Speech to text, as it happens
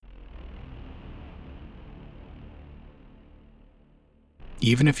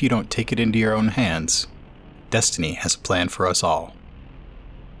even if you don't take it into your own hands, destiny has a plan for us all.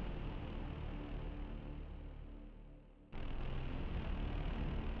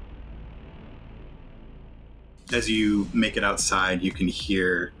 As you make it outside, you can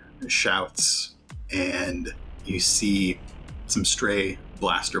hear shouts, and you see some stray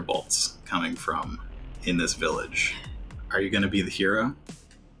blaster bolts coming from in this village. Are you going to be the hero?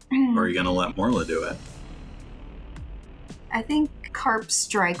 Or are you going to let Morla do it? I think Carp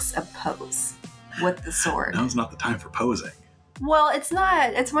strikes a pose with the sword. Now's not the time for posing. Well, it's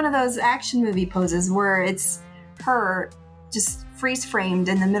not. It's one of those action movie poses where it's her just freeze-framed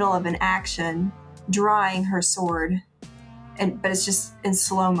in the middle of an action, drawing her sword, but it's just in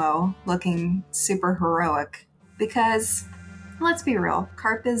slow-mo, looking super heroic. Because, let's be real,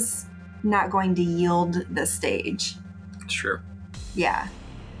 Carp is not going to yield the stage. It's true. Yeah.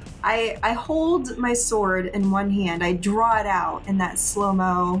 I hold my sword in one hand. I draw it out in that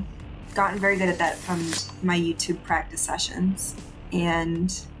slow-mo. Gotten very good at that from my YouTube practice sessions.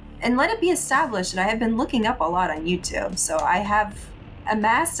 And let it be established that I have been looking up a lot on YouTube. So I have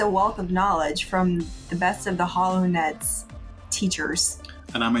amassed a wealth of knowledge from the best of the HoloNet's teachers.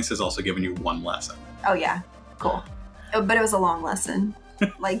 Anonymous has also given you one lesson. Oh, yeah. Cool. But it was a long lesson.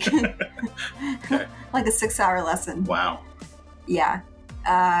 Like, Okay. like a 6-hour lesson. Wow. Yeah.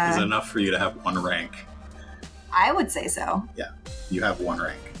 Is it enough for you to have one rank? I would say so. Yeah. You have one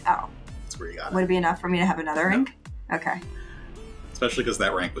rank. Oh. That's where you got Would it. it be enough for me to have another rank? Okay. Especially because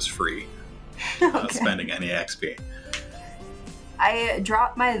that rank was free. Okay. Spending any XP. I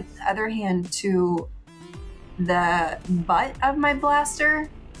drop my other hand to the butt of my blaster,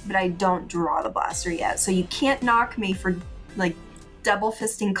 but I don't draw the blaster yet. So you can't knock me for like double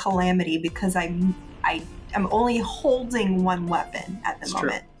fisting calamity because I'm only holding one weapon at the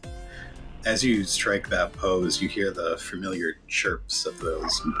moment. True. As you strike that pose, you hear the familiar chirps of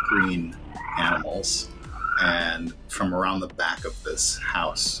those green animals. And from around the back of this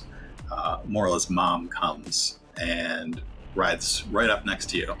house, Morla's mom comes and rides right up next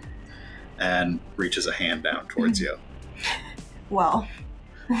to you and reaches a hand down towards you. Well,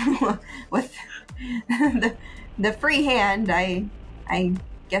 with the free hand, I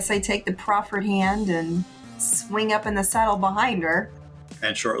guess I take the proffered hand and swing up in the saddle behind her.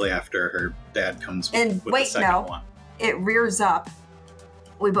 And shortly after, her dad comes And with wait, the second no. one. It rears up.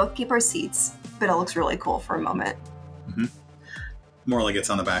 We both keep our seats, but it looks really cool for a moment. Mm-hmm. Morla gets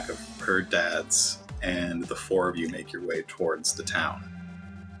on the back of her dad's, and the four of you make your way towards the town.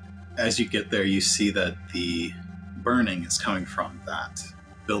 As you get there, you see that the burning is coming from that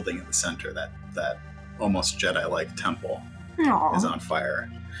building in the center, that almost Jedi-like temple Aww. is on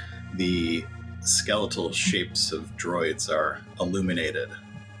fire. The skeletal shapes of droids are illuminated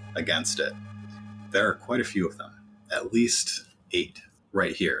against it. There are quite a few of them, at least 8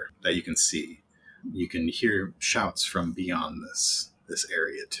 right here that you can see. You can hear shouts from beyond this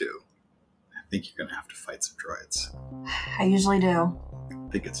area too. I think you're going to have to fight some droids. I usually do. I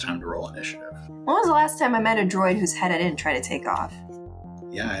think it's time to roll initiative. When was the last time I met a droid whose head I didn't try to take off?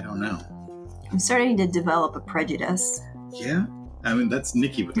 Yeah, I don't know. I'm starting to develop a prejudice. Yeah? I mean, that's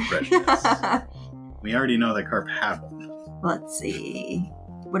Nikki with the prejudice. We already know that Carp had one. Let's see.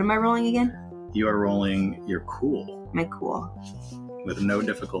 What am I rolling again? You are rolling your cool My cool. with no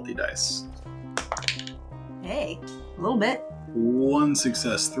difficulty dice. Hey, a little bit. 1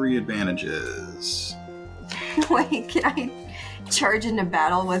 success, 3 advantages. Wait, can I charge into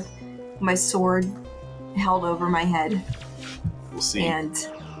battle with my sword held over my head? We'll see. And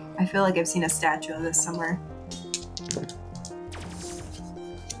I feel like I've seen a statue of this somewhere.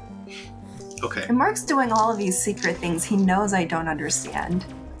 Okay. And Mark's doing all of these secret things he knows I don't understand.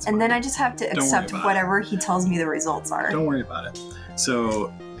 And then I just have to worry accept about whatever he tells me the results are. Don't worry about it.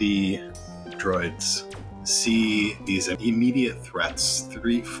 So the droids see these immediate threats,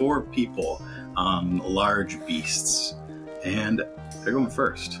 4 people on large beasts, and they're going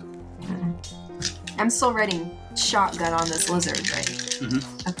first. I'm still ready shotgun on this lizard, right?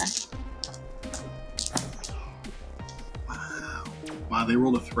 Mm-hmm. Okay. Wow, they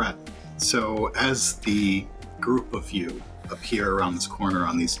rolled a threat. So as the group of you appear around this corner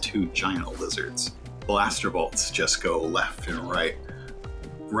on these 2 giant lizards, blaster bolts just go left and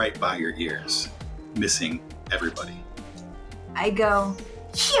right by your ears, missing everybody. I go,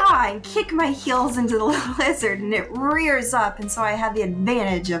 yeah, and kick my heels into the lizard, and it rears up, and so I have the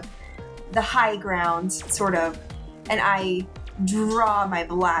advantage of the high ground, sort of, and I draw my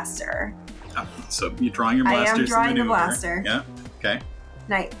blaster. Oh, so you're drawing your blaster. I am drawing the maneuver. blaster. Yeah, okay.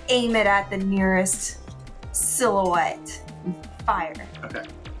 And I aim it at the nearest silhouette and fire. Okay.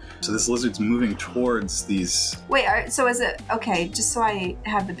 So this lizard's moving towards these. Wait, so is it okay? Just so I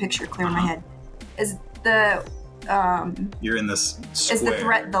have the picture clear in my head, is the You're in this square. is the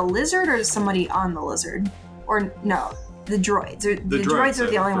threat the lizard or is somebody on the lizard? Or no, the droids. The droids are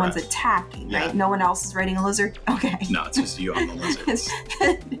the only ones attacking, right? Yeah. No one else is riding a lizard. Okay. No, it's just you on the lizards.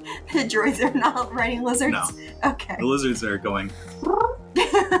 The droids are not riding lizards. No. Okay. The lizards are going.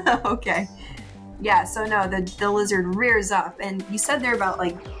 Okay. Yeah. So no, the lizard rears up, and you said they're about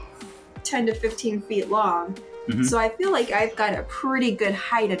like 10 to 15 feet long. Mhm. So I feel like I've got a pretty good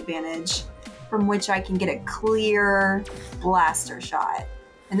height advantage from which I can get a clear blaster shot.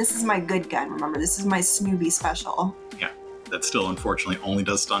 And this is my good gun, remember? This is my Snoopy special. That still, unfortunately, only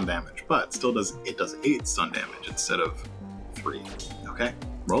does stun damage, but still does 8 stun damage instead of 3. Okay,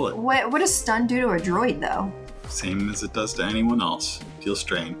 roll it. What does stun do to a droid, though? Same as it does to anyone else. Deal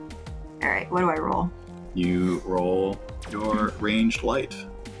strain. All right, what do I roll? You roll your ranged light.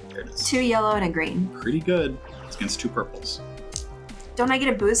 There it is. 2 yellow and a green. Pretty good. It's against 2 purples. Don't I get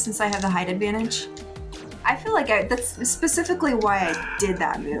a boost since I have the height advantage? I feel like that's specifically why I did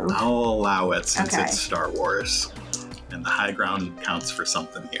that move. I'll allow it since Okay. it's Star Wars. And the high ground counts for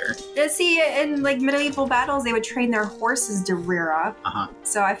something here. Yeah, see, in like medieval battles, they would train their horses to rear up. Uh-huh.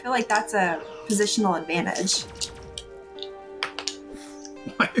 So I feel like that's a positional advantage.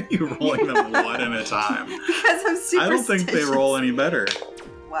 Why are you rolling them one at a time? Because I'm superstitious. I don't think they roll any better.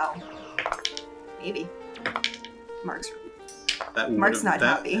 Well, maybe. Mark's That not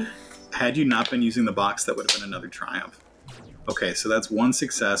happy. Had you not been using the box, that would have been another triumph. Okay, so that's 1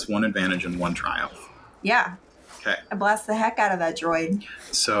 success, 1 advantage, and 1 triumph. Yeah. Okay, I blast the heck out of that droid.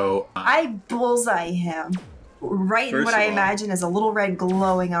 so I bullseye him. Right in First what of I all- imagine is a little red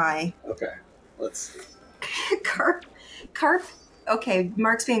glowing eye. okay, let's see. Carp. Okay,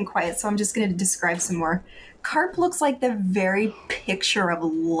 Mark's being quiet, so I'm just going to describe some more. Carp looks like the very picture of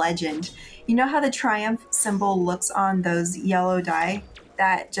legend. You know how the triumph symbol looks on those yellow die?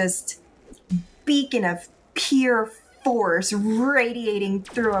 That just beacon of pure force radiating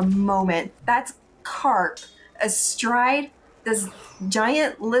through a moment. That's Carp astride this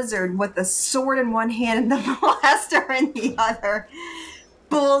giant lizard with a sword in one hand and the blaster in the other,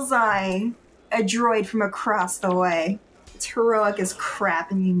 bullseyeing a droid from across the way. It's heroic as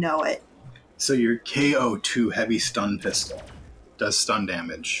crap, and you know it. So your KO2 heavy stun pistol does stun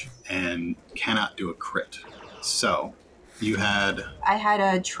damage and cannot do a crit. So you had I had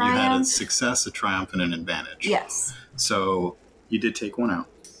a a triumph. success, a triumph, and an advantage. Yes. So you did take 1 out.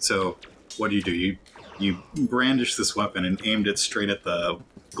 So what do? You brandish this weapon and aimed it straight at the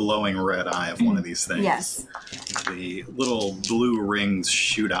glowing red eye of one of these things. Yes. The little blue rings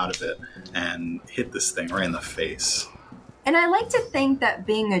shoot out of it and hit this thing right in the face. And I like to think that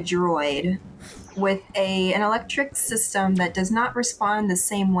being a droid with an electric system that does not respond the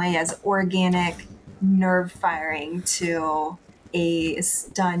same way as organic nerve firing to a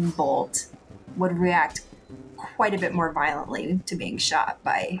stun bolt would react quite a bit more violently to being shot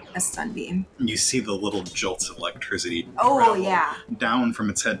by a stun beam. You see the little jolts of electricity Oh, travel yeah. down from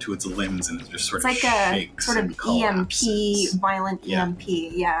its head to its limbs, and it just sort It's of like a shakes sort and of collapses. EMP, violent Yeah. EMP,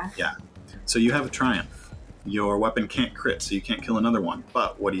 yeah. So you have a triumph. Your weapon can't crit, so you can't kill another one.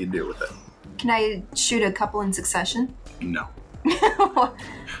 But what do you do with it? Can I shoot a couple in succession? No.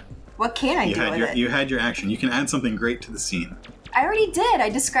 What can I do with it? You had your action. You can add something great to the scene. I already did. I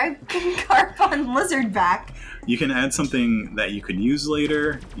described Carp on Lizardback. You can add something that you could use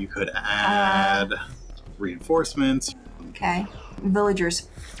later. You could add reinforcements. Okay. Villagers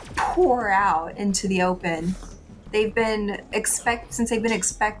pour out into the open. They've been since they've been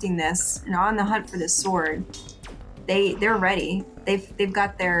expecting this and on the hunt for this sword. They're ready. They've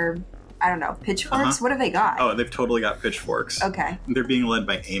got their, I don't know, pitchforks. Uh-huh. What have they got? Oh, they've totally got pitchforks. Okay. They're being led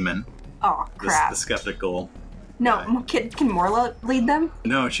by Eamon, Oh the crap. skeptical. No, can Morla lead them?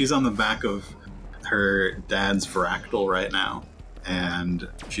 No, she's on the back of her dad's Fractal right now, and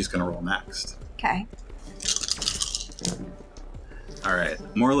she's gonna roll next. Okay. All right,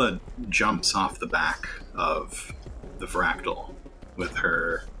 Morla jumps off the back of the Fractal with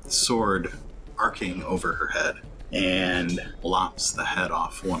her sword arcing over her head and lops the head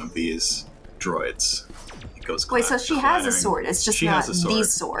off one of these droids. It goes. Wait, so she has a sword. It's just She not has a sword. the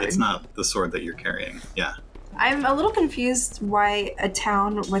sword. It's not the sword that you're carrying. Yeah. I'm a little confused why a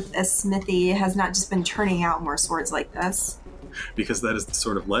town with a smithy has not just been turning out more swords like this. Because that is the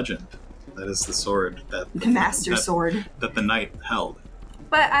sword of legend. That is the sword that The master sword. that the knight held.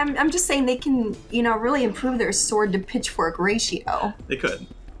 But I'm just saying they can, really improve their sword to pitchfork ratio, They could.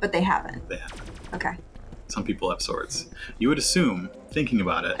 but they haven't. They have. Okay. Some people have swords. You would assume, thinking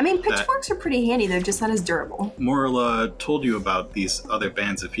about it, I mean, that pitchforks are pretty handy. They're just not as durable. Morla told you about these other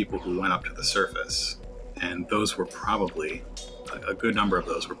bands of people who went up to the surface. And those were probably, a good number of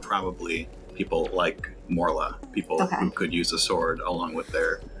those were probably people like Morla, people who could use a sword along with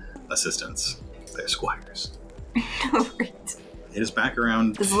their assistants, their squires. Right. It is back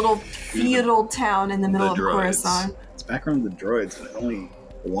around this little feudal town in the middle of Coruscant. It's back around the droids, and there's only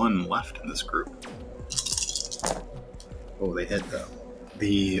one left in this group. Oh, they hit though.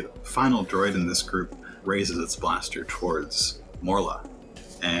 The final droid in this group raises its blaster towards Morla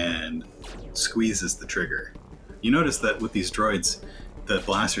and squeezes the trigger. You notice that with these droids, the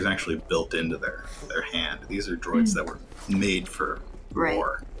blaster is actually built into their hand. These are droids that were made for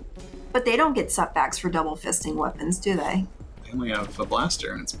war. But they don't get setbacks for double fisting weapons, do they? They only have a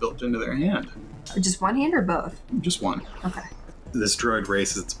blaster, and it's built into their hand. Or just one hand or both? Just one. Okay. This droid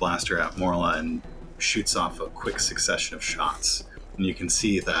raises its blaster at Morla and shoots off a quick succession of shots. And you can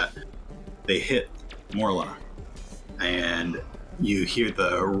see that they hit Morla, and you hear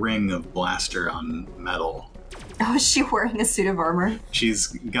the ring of blaster on metal. Oh, is she wearing a suit of armor? She's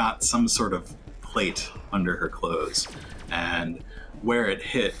got some sort of plate under her clothes, and where it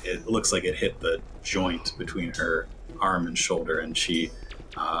hit, it looks like it hit the joint between her arm and shoulder, and she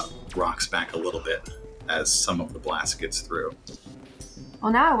rocks back a little bit as some of the blast gets through.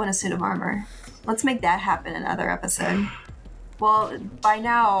 Well, now I want a suit of armor. Let's make that happen in another episode. Well, by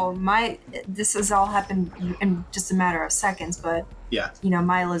now, this has all happened in just a matter of seconds, but yeah,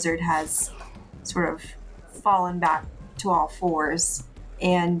 my lizard has sort of fallen back to all fours,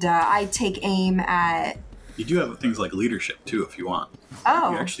 and I take aim at... You do have things like leadership, too, if you want.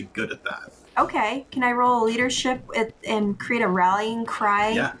 Oh. You're actually good at that. Okay. Can I roll leadership and create a rallying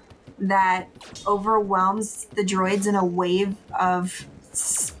cry that overwhelms the droids in a wave of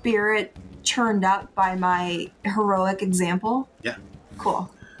spirit churned up by my heroic example? Yeah.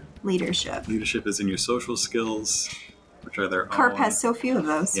 Cool. Leadership. Leadership is in your social skills, which are their Carp own. has so few of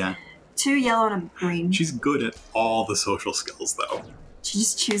those. Yeah. 2 yellow and a green. She's good at all the social skills, though. She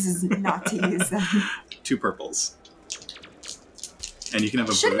just chooses not to use them. 2 purples. And you can have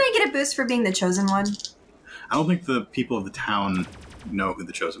a Shouldn't I get a boost for being the chosen one? I don't think the people of the town know who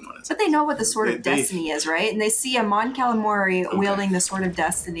the chosen one is. But they know what the Sword of Destiny is, right? And they see a Mon Calamari wielding the Sword of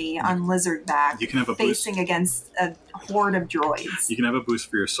Destiny on lizard back, you can have a facing boost against a horde of droids. You can have a boost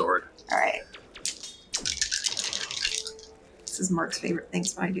for your sword. All right. This is Mark's favorite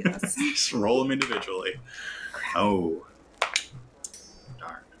things when I do this. Just roll them individually. Crap. Oh.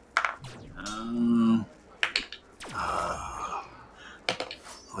 Darn.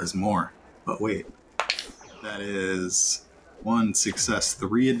 There's more. But wait. That is 1 success,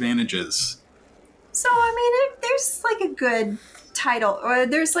 3 advantages. So, I mean, there's like a good title, or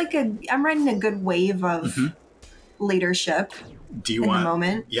there's like I'm riding a good wave of leadership Do you in want, the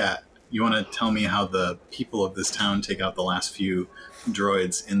moment. Yeah. You want to tell me how the people of this town take out the last few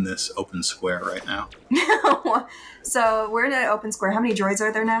droids in this open square right now? So we're in an open square. How many droids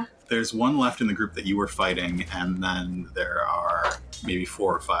are there now? There's 1 left in the group that you were fighting, and then there are maybe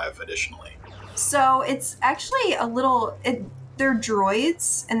 4 or 5 additionally. So it's actually they're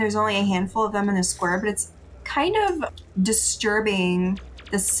droids, and there's only a handful of them in the square, but it's kind of disturbing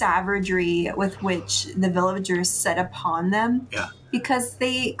the savagery with which the villagers set upon them. Yeah. Because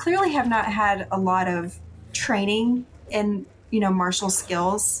they clearly have not had a lot of training in, martial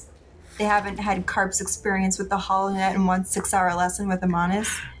skills. They haven't had Carp's experience with the HoloNet and 1 6-hour lesson with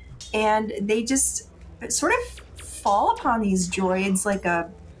Amanus. And they just sort of fall upon these droids like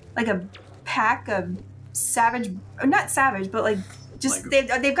a pack of not savage, but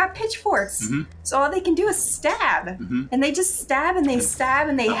they've got pitchforks. Mm-hmm. So all they can do is stab. Mm-hmm. And they just stab and they stab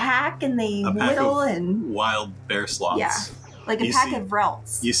and they hack and they whittle and wild bear sloths. Yeah. Like a pack of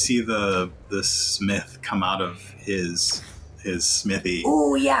relts. You see the smith come out of his smithy.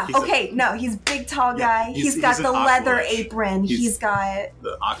 Oh yeah. He's a big tall guy. He's got the leather apron. He's got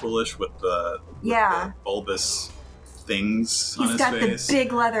the aqualish with the bulbous things on his face. He's got the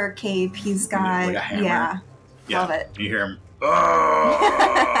big leather cape. He's got like a hammer. Love it. You hear him.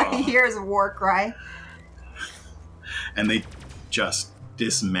 Oh! You hear his war cry. And they just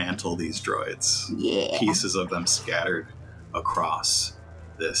dismantle these droids. Yeah. Pieces of them scattered across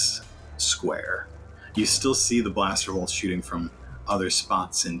this square. You still see the blaster bolts shooting from other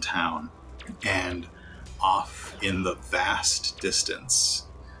spots in town, and off in the vast distance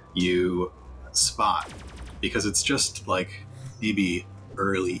you spot, because it's just like maybe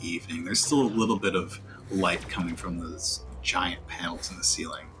early evening, there's still a little bit of light coming from those giant panels in the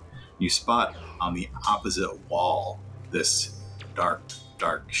ceiling. You spot on the opposite wall this dark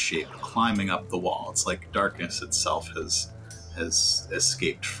dark shape climbing up the wall. It's like darkness itself has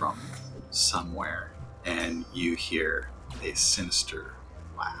escaped from somewhere, and you hear a sinister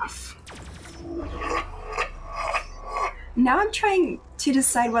laugh. Now I'm trying to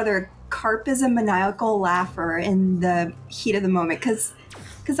decide whether Carp is a maniacal laugher in the heat of the moment, because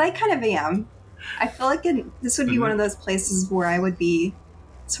I kind of am. I feel like this would be one of those places where I would be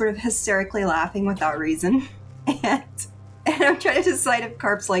sort of hysterically laughing without reason. And I'm trying to decide if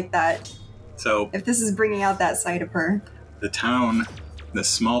Carp's like that. So, if this is bringing out that side of her. The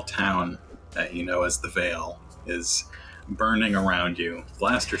small town that you know as the Vale, is burning around you.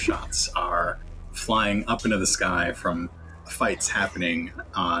 Blaster shots are flying up into the sky from fights happening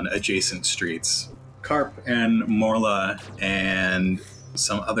on adjacent streets. Carp and Morla and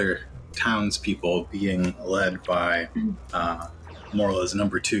some other townspeople, being led by Morla's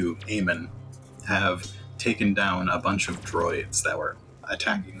number 2, Eamon, have taken down a bunch of droids that were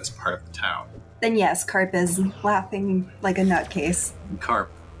attacking this part of the town. Then yes, Carp is laughing like a nutcase.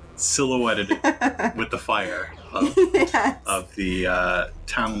 Carp, silhouetted with the fire of the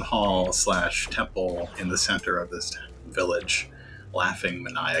town hall / temple in the center of this village, laughing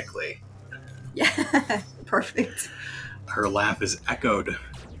maniacally. Yeah, perfect. Her laugh is echoed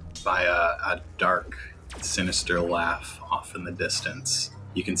by a dark, sinister laugh off in the distance.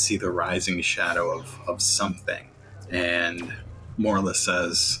 You can see the rising shadow of something. And Morla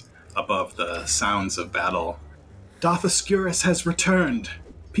says, above the sounds of battle, "Darth Oscuris has returned!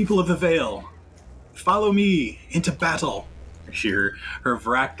 People of the Vale, follow me into battle!" Her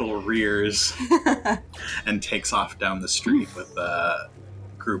Vractal rears and takes off down the street with a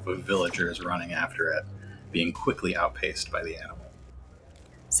group of villagers running after it, being quickly outpaced by the animal.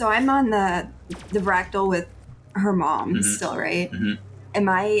 So I'm on the Vractal with her mom still, right? Mm-hmm. Am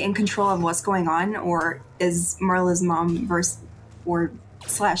I in control of what's going on, or is Marla's mom /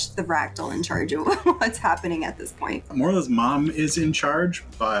 the Vractal in charge of what's happening at this point? Morla's mom is in charge,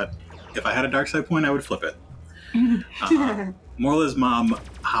 but if I had a dark side point, I would flip it. Morla's mom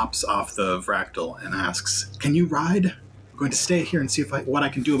hops off the Vractal and asks, "Can you ride? I'm going to stay here and see what I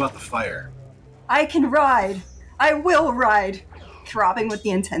can do about the fire." I can ride. I will ride. Throbbing with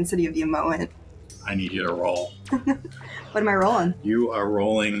the intensity of the moment. I need you to roll. What am I rolling? You are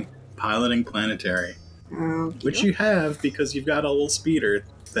rolling piloting planetary, Okay. which you have because you've got a little speeder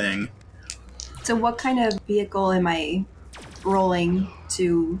thing. So what kind of vehicle am I rolling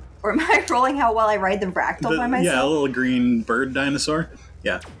to, or am I rolling how well I ride the Vractal by myself? Yeah, a little green bird dinosaur.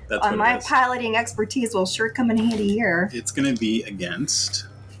 Yeah, that's what my it is. piloting expertise will sure come in handy here. It's going to be against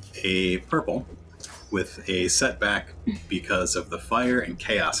a purple with a setback because of the fire and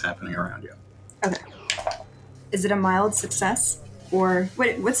chaos happening around you. Okay. Is it a mild success? Or,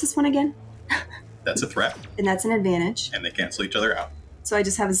 what's this one again? That's a threat, And that's an advantage. and they cancel each other out. So I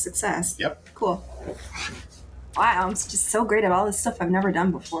just have a success. Yep. Cool. Wow, I'm just so great at all this stuff I've never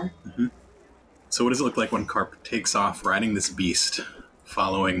done before. Mm-hmm. So what does it look like when Carp takes off riding this beast,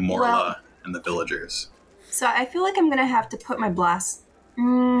 following Morla and the villagers? So I feel like I'm going to have to put my blast...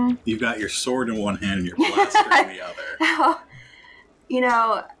 You've got your sword in one hand and your blaster in the other.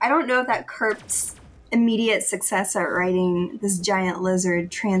 I don't know if that Carp's immediate success at riding this giant lizard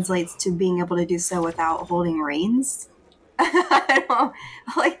translates to being able to do so without holding reins. I don't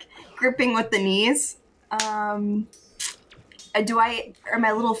like gripping with the knees. Are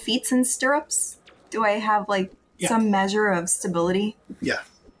my little feet in stirrups? Do I have some measure of stability? Yeah.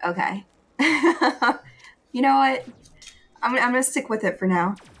 Okay. You know what? I'm gonna stick with it for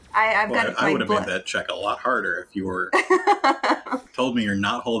now. I would have made that check a lot harder if you were told me you're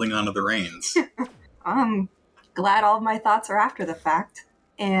not holding onto the reins. I'm glad all of my thoughts are after the fact.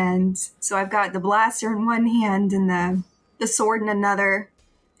 And so I've got the blaster in one hand and the sword in another.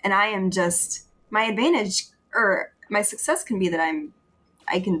 And I am just, my advantage, or my success can be that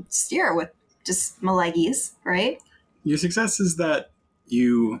I can steer with just my leggies, right? Your success is that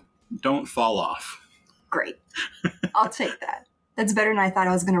you don't fall off. Great. I'll take that. That's better than I thought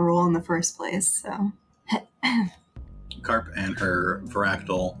I was going to roll in the first place, so. Carp and her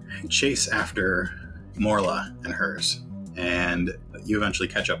Vractal chase after Morla and hers, and you eventually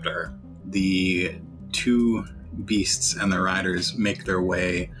catch up to her. The two beasts and their riders make their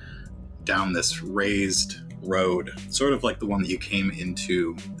way down this raised road, sort of like the one that you came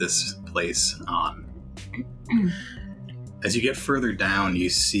into this place on. As you get further down, you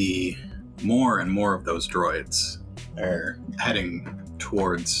see more and more of those droids are heading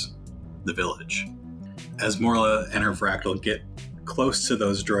towards the village. As Morla and her Vractal get close to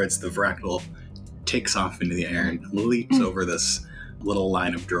those droids, the Vractal takes off into the air and leaps over this little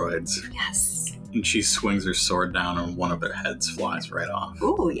line of droids. Yes. And she swings her sword down and one of their heads flies right off.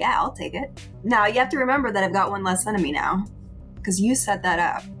 Ooh, yeah, I'll take it. Now, you have to remember that I've got one less enemy now. Because you set that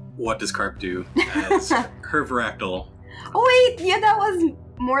up. What does Carp do as her Varactyl? Oh, wait, yeah, that was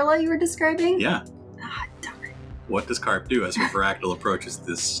Morla you were describing? Yeah. Ah, darn it. What does Carp do as her Varactyl approaches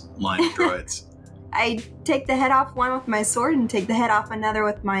this line of droids? I take the head off one with my sword and take the head off another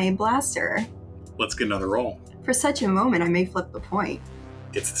with my blaster. Let's get another roll. For such a moment, I may flip the point.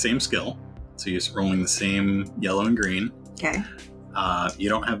 It's the same skill, so you're rolling the same yellow and green. Okay. You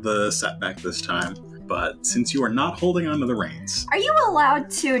don't have the setback this time, but since you are not holding onto the reins, Are you allowed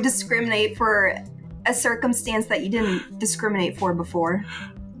to discriminate for a circumstance that you didn't discriminate for before?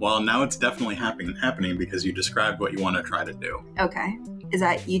 well, now it's definitely happening because you described what you want to try to do. Okay. Is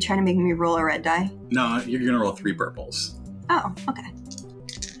that you trying to make me roll a red die? No, you're going to roll 3 purples. Oh, okay.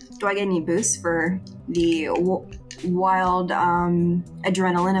 Do I get any boosts for the wild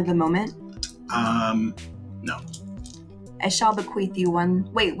adrenaline of the moment? No. I shall bequeath you one.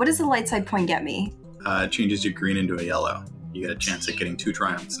 Wait, what does the light side point get me? It changes your green into a yellow. You get a chance at getting 2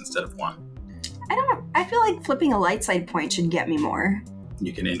 triumphs instead of 1. I feel like flipping a light side point should get me more.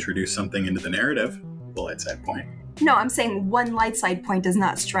 You can introduce something into the narrative, the light side point. No, I'm saying one light side point does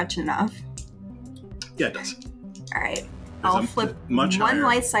not stretch enough. Yeah, it does. All right. There's I'll a flip much one higher-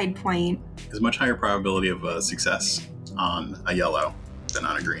 light side point. There's much higher probability of success on a yellow than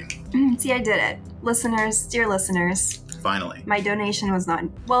on a green. See, I did it. Listeners, dear listeners, Finally. my donation was not,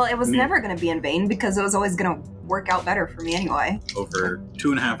 well, it was Neat. never going to be in vain because it was always going to work out better for me anyway. Over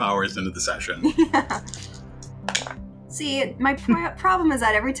 2.5 hours into the session. See, my problem is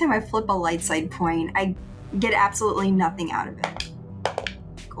that every time I flip a light side point, I get absolutely nothing out of it.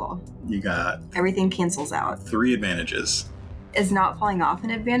 Cool. You got Everything cancels out. 3 advantages. Is not falling off an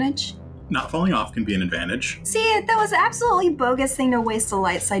advantage? Not falling off can be an advantage. See, that was absolutely bogus thing to waste a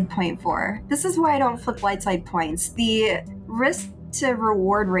light side point for. This is why I don't flip light side points. The risk to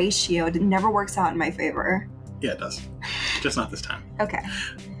reward ratio never works out in my favor. Yeah, it does. Just not this time. Okay.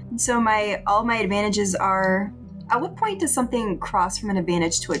 So all my advantages are, at what point does something cross from an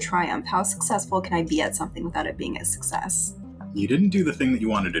advantage to a triumph? How successful can I be at something without it being a success? You didn't do the thing that you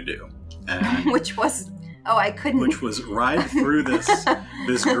wanted to do. And Which was, I couldn't. which was ride through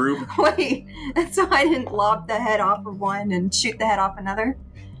this group. Wait, so I didn't lob the head off of one and shoot the head off another?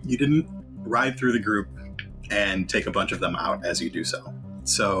 You didn't ride through the group and take a bunch of them out as you do so.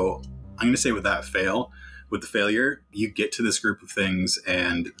 So I'm going to say with the failure, you get to this group of things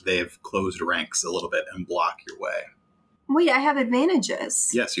and they've closed ranks a little bit and block your way. Wait, I have advantages.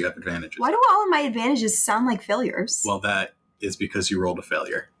 Yes, you have advantages. Why do all of my advantages sound like failures? Well, that is because you rolled a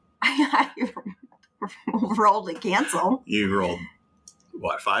failure. I rolled to cancel. You rolled,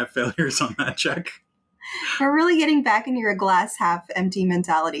 5 failures on that check? We're really getting back into your glass half empty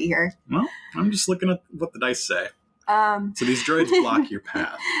mentality here. Well, I'm just looking at what the dice say. So these droids block your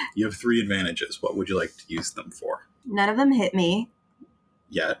path. You have 3 advantages. What would you like to use them for? None of them hit me.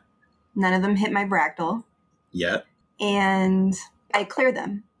 Yet. None of them hit my Bractyl. Yet. And I clear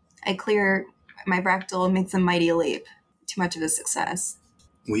them. I clear my Bractyl, makes a mighty leap. Too much of a success.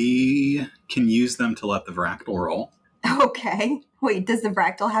 We can use them to let the Varactyl roll. Okay. Wait, does the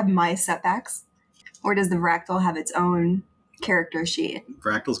Bractyl have my setbacks? Or does the Bractyl have its own character sheet?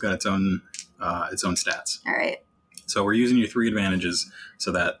 Varactyl's got its own stats. All right. So we're using your 3 advantages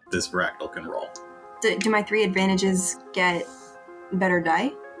so that this Varactyl can roll. Do my 3 advantages get better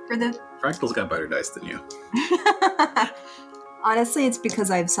die for the... Varactyl's got better dice than you. Honestly, it's because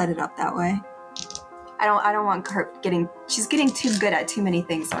I've set it up that way. I don't want Carp she's getting too good at too many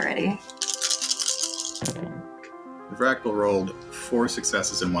things already. The Varactyl rolled 4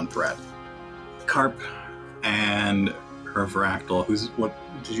 successes and 1 threat. Carp and her Varactyl,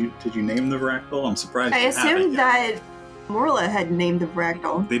 did you name the Varactyl? I'm surprised I you haven't assumed yet. that Morla had named the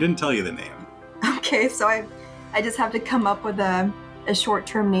Bractyl. They didn't tell you the name. Okay, so I just have to come up with a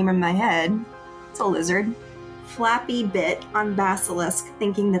short-term name in my head. It's a lizard. Flappy Bit on Basilisk,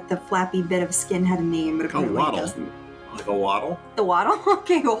 thinking that the flappy bit of skin had a name, but apparently Waddle. it doesn't. Like a waddle? The Waddle?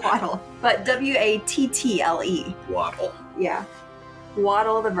 Okay, a Waddle. But W-A-T-T-L-E. Waddle. Yeah.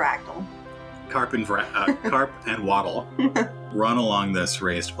 Waddle the Bractyl. Carp and Waddle run along this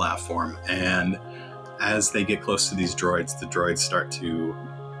raised platform, and as they get close to these droids, the droids start to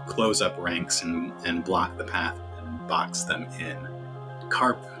close up ranks and block the path and box them in.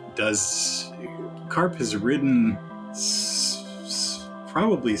 Carp has ridden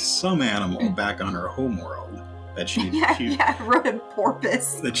probably some animal back on her homeworld that she rodent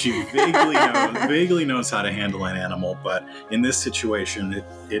porpoise. that she vaguely knows how to handle an animal, but in this situation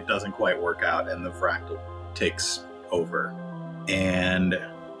it doesn't quite work out and the Varactyl takes over. And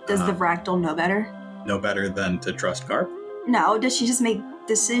Does the Vractal know better? No better than to trust Carp? No, does she just make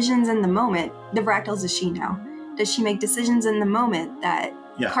decisions in the moment? The Vractal's a she now. Does she make decisions in the moment that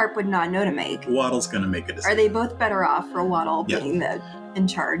Carp would not know to make? Waddle's going to make a decision. Are they both better off for Waddle being in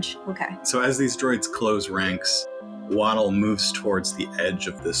charge? Okay. So as these droids close ranks, Waddle moves towards the edge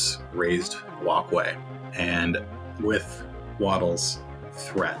of this raised walkway. And with Waddle's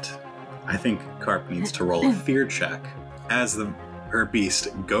threat, I think Carp needs to roll a fear check as her beast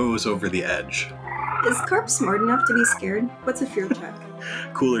goes over the edge. Is Carp smart enough to be scared? What's a fear check?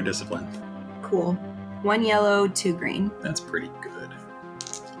 Cooler discipline. Cool. 1 yellow, 2 green. That's pretty good.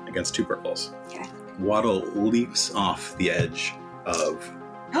 Against 2 purples. Okay. Waddle leaps off the edge of...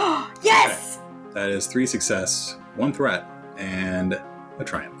 Yes! Okay. That is 3 success, 1 threat, and a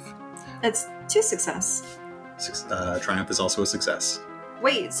triumph. That's 2 success. Triumph is also a success.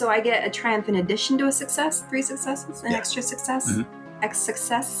 Wait, so I get a triumph in addition to a success? 3 successes? An extra success? Mm-hmm. X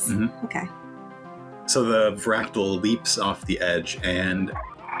success? Mm-hmm. Okay. So the Vractal leaps off the edge and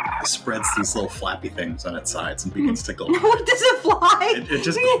spreads these little flappy things on its sides and begins to glide. What, does it fly?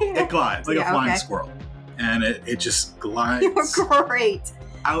 It glides like a flying squirrel. And it just glides You're great.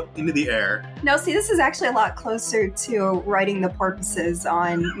 out into the air. No, see, this is actually a lot closer to writing the porpoises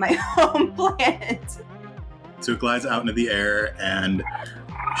on my home planet. So it glides out into the air and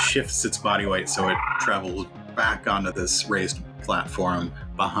shifts its body weight so it travels back onto this raised platform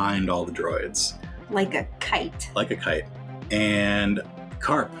behind all the droids. Like a kite. Like a kite. And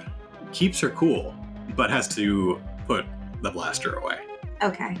Carp keeps her cool, but has to put the blaster away.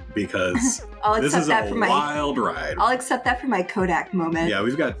 Okay. Because I'll this accept is that a for my wild ride. I'll accept that for my Kodak moment. Yeah,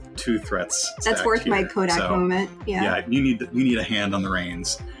 we've got 2 threats. That's worth here, my Kodak moment. Yeah. Yeah, you need a hand on the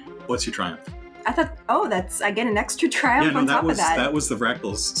reins. What's your triumph? I thought, I get an extra triumph on top of that. That was the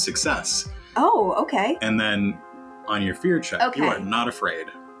Vractal's success. Oh, okay. And then on your fear check, you are not afraid.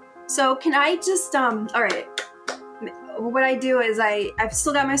 So can I just, all right. What I do is I've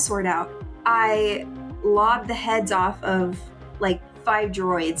still got my sword out. I lob the heads off of like 5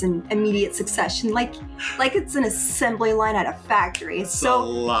 droids in immediate succession, like it's an assembly line at a factory.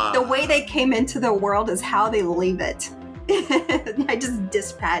 So the way they came into the world is how they leave it. I just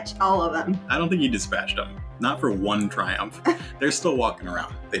dispatch all of them. I don't think you dispatched them. Not for 1 triumph. They're still walking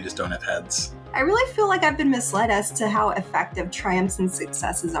around. They just don't have heads. I really feel like I've been misled as to how effective triumphs and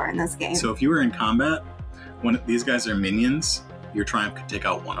successes are in this game. So if you were in combat, when these guys are minions, your triumph could take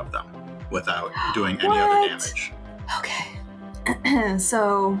out one of them without doing any other damage. Okay.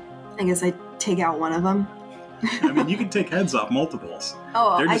 So I guess I take out one of them. I mean, you can take heads off multiples.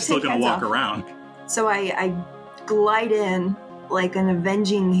 Oh, they're just still going to walk around. So I glide in like an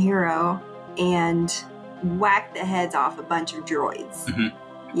avenging hero and whack the heads off a bunch of droids.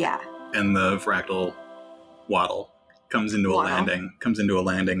 Mm-hmm. Yeah. And the Vractal Waddle comes into a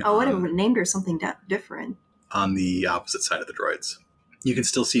landing. Oh, what have named her something different? On the opposite side of the droids. You can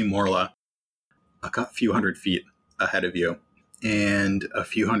still see Morla a few hundred feet ahead of you. And a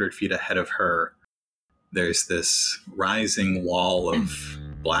few hundred feet ahead of her, there's this rising wall of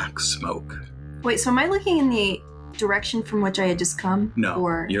black smoke. Wait, so am I looking in the direction from which I had just come?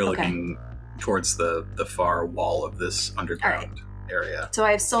 No, you're looking towards the far wall of this underground area. So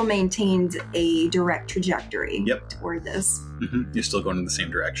I've still maintained a direct trajectory toward this. Mm-hmm. You're still going in the same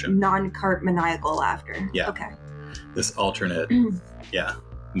direction. Non-cart maniacal laughter. Yeah. Okay. This alternate,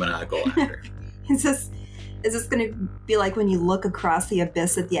 maniacal laughter. Is this going to be like when you look across the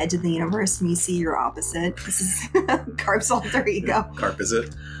abyss at the edge of the universe and you see your opposite? This is Carp's alter ego. Carp is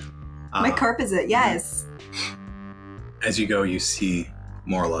it? My Carp is it, yes. As you go, you see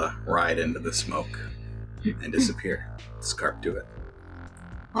Morla ride into the smoke and disappear. Does Carp do it?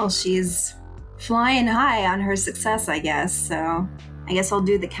 Well, she's flying high on her success, I guess, so I guess I'll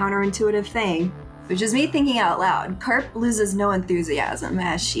do the counterintuitive thing, which is me thinking out loud. Carp loses no enthusiasm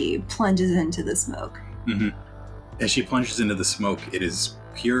as she plunges into the smoke. Mm-hmm. As she plunges into the smoke, it is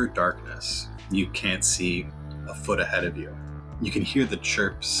pure darkness. You can't see a foot ahead of you. You can hear the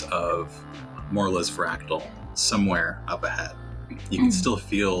chirps of Morla's Vractal somewhere up ahead. You can still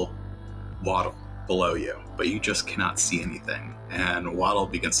feel Waddle below you, but you just cannot see anything. And Waddle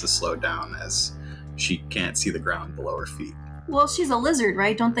begins to slow down as she can't see the ground below her feet. Well, she's a lizard,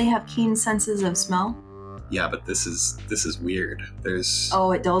 right? Don't they have keen senses of smell? Yeah, but this is weird.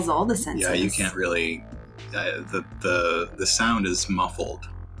 It dulls all the senses. Yeah, you can't really. The sound is muffled.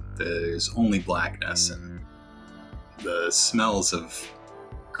 There's only blackness and the smells of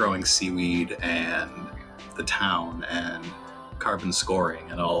growing seaweed and the town and carbon scoring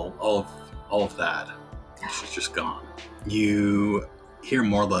and all of that. She's just gone. You hear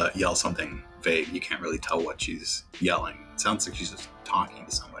Morla yell something vague. You can't really tell what she's yelling. It sounds like she's just talking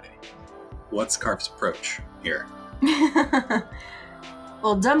to somebody. what's Carp's approach here?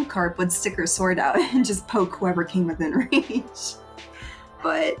 Well, dumb Carp would stick her sword out and just poke whoever came within range.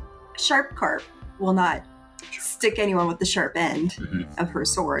 But sharp Carp will not stick anyone with the sharp end of her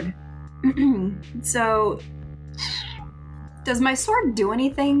sword. So, does my sword do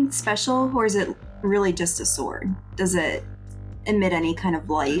anything special, or is it really just a sword? Does it emit any kind of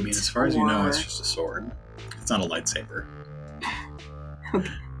light? I mean, as far as you know, it's just a sword. It's not a lightsaber.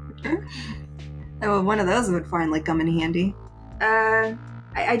 Okay. Oh, one of those would finally come in handy.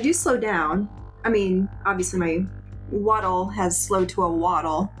 I do slow down. I mean, obviously my waddle has slowed to a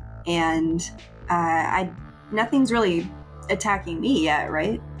waddle, and nothing's really attacking me yet,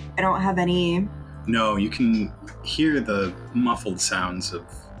 right? I don't have any... No, you can hear the muffled sounds of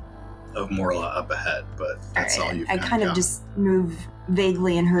Morla up ahead, but that's all you've I kind of just move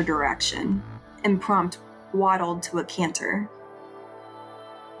vaguely in her direction and prompt waddled to a canter.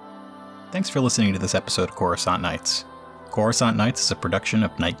 Thanks for listening to this episode of Coruscant Nights. Coruscant Nights is a production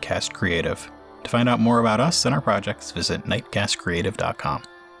of Nightcast Creative. To find out more about us and our projects, visit nightcastcreative.com.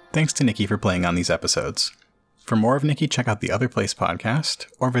 Thanks to Nikki for playing on these episodes. For more of Nikki, check out the Other Place podcast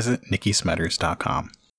or visit nikkismetters.com.